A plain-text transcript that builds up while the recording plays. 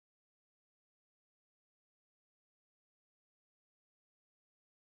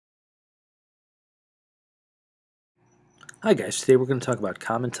Hi guys, today we're going to talk about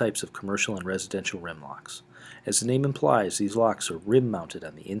common types of commercial and residential rim locks. As the name implies, these locks are rim mounted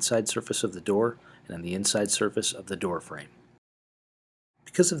on the inside surface of the door and on the inside surface of the door frame.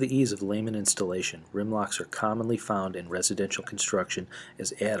 Because of the ease of layman installation, rim locks are commonly found in residential construction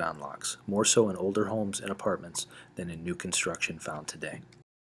as add-on locks, more so in older homes and apartments than in new construction found today.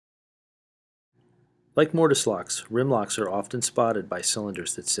 Like mortise locks, rim locks are often spotted by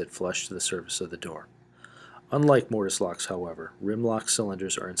cylinders that sit flush to the surface of the door. Unlike mortise locks, however, rim lock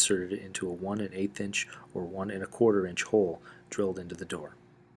cylinders are inserted into a 1 1/8 inch or 1 1/4 inch hole drilled into the door.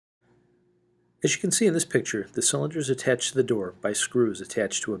 As you can see in this picture, the cylinder is attached to the door by screws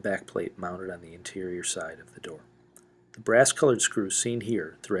attached to a backplate mounted on the interior side of the door. The brass-colored screws seen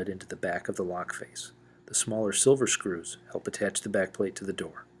here thread into the back of the lock face. The smaller silver screws help attach the backplate to the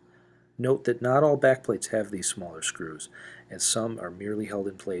door. Note that not all backplates have these smaller screws, as some are merely held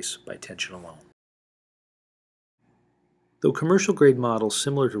in place by tension alone. Though commercial-grade models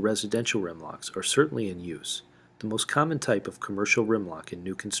similar to residential rim locks are certainly in use, the most common type of commercial rim lock in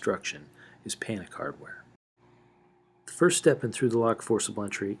new construction is panic hardware. The first step in through-the-lock forcible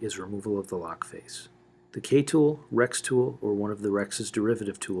entry is removal of the lock face. The K-tool, Rex tool, or one of the Rex's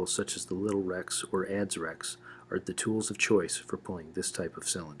derivative tools such as the Little Rex or Adz Rex are the tools of choice for pulling this type of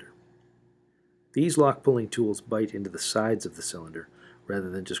cylinder. These lock-pulling tools bite into the sides of the cylinder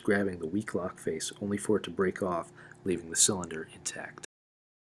rather than just grabbing the weak lock face only for it to break off, leaving the cylinder intact.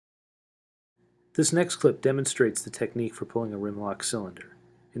 This next clip demonstrates the technique for pulling a rim lock cylinder.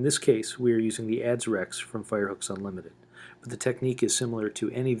 In this case, we are using the Adz Rex from Firehooks Unlimited, but the technique is similar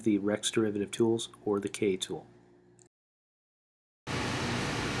to any of the Rex derivative tools or the K tool.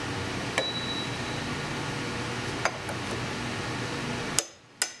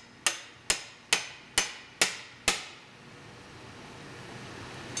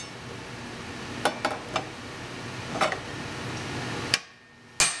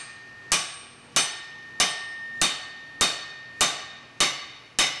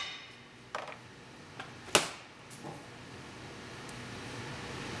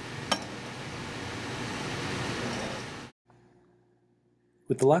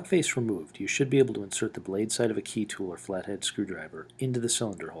 With the lock face removed, you should be able to insert the blade side of a key tool or flathead screwdriver into the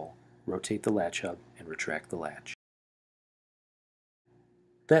cylinder hole, rotate the latch hub, and retract the latch.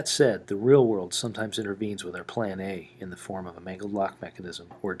 That said, the real world sometimes intervenes with our plan A in the form of a mangled lock mechanism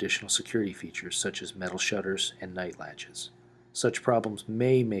or additional security features such as metal shutters and night latches. Such problems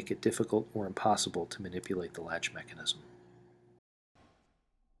may make it difficult or impossible to manipulate the latch mechanism.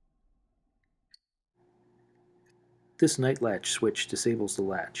 This night latch switch disables the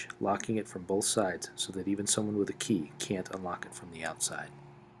latch, locking it from both sides so that even someone with a key can't unlock it from the outside.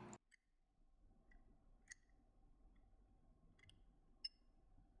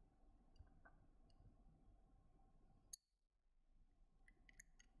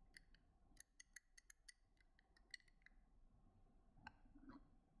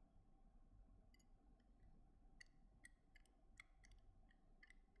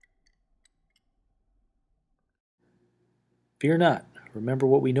 Fear not, remember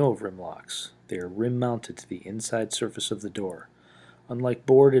what we know of rim locks. They are rim mounted to the inside surface of the door. Unlike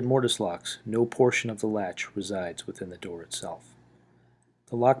board and mortise locks, no portion of the latch resides within the door itself.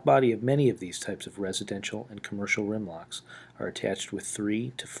 The lock body of many of these types of residential and commercial rim locks are attached with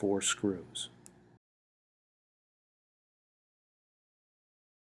 3 to 4 screws.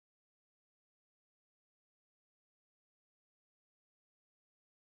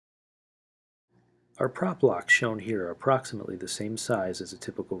 Our prop locks shown here are approximately the same size as a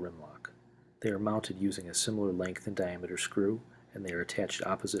typical rim lock. They are mounted using a similar length and diameter screw, and they are attached to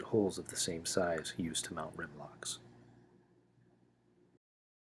opposite holes of the same size used to mount rim locks.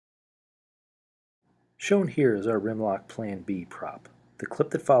 Shown here is our rim lock Plan B prop. The clip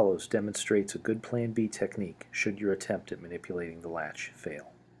that follows demonstrates a good Plan B technique should your attempt at manipulating the latch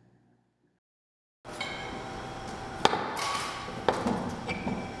fail.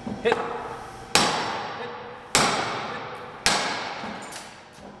 Hit!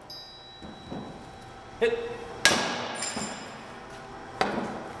 Hit!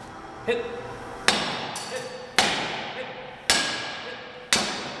 Hit! Hit!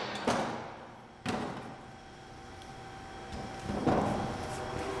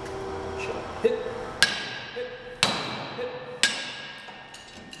 Hit!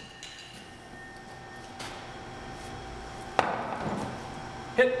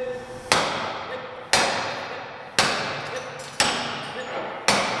 Hit!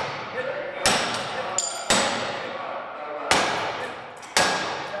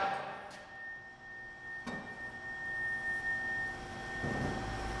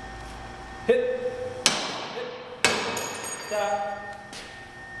 Unscrew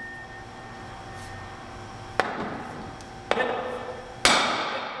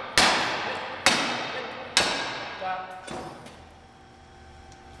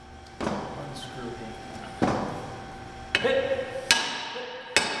him. Hit.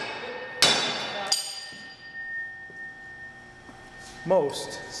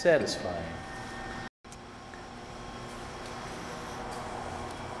 Most satisfying.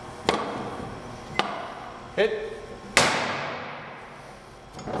 Hit.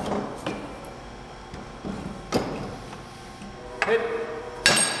 Hit.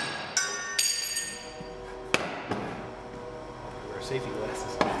 Wear safety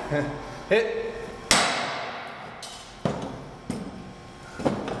glasses. Hit.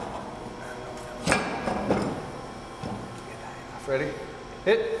 Ready?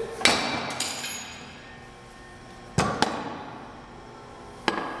 Hit.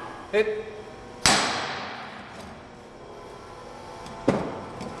 Hit.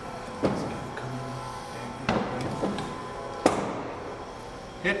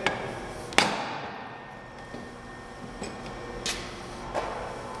 Hit.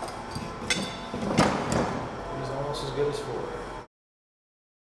 He's almost as good as 4.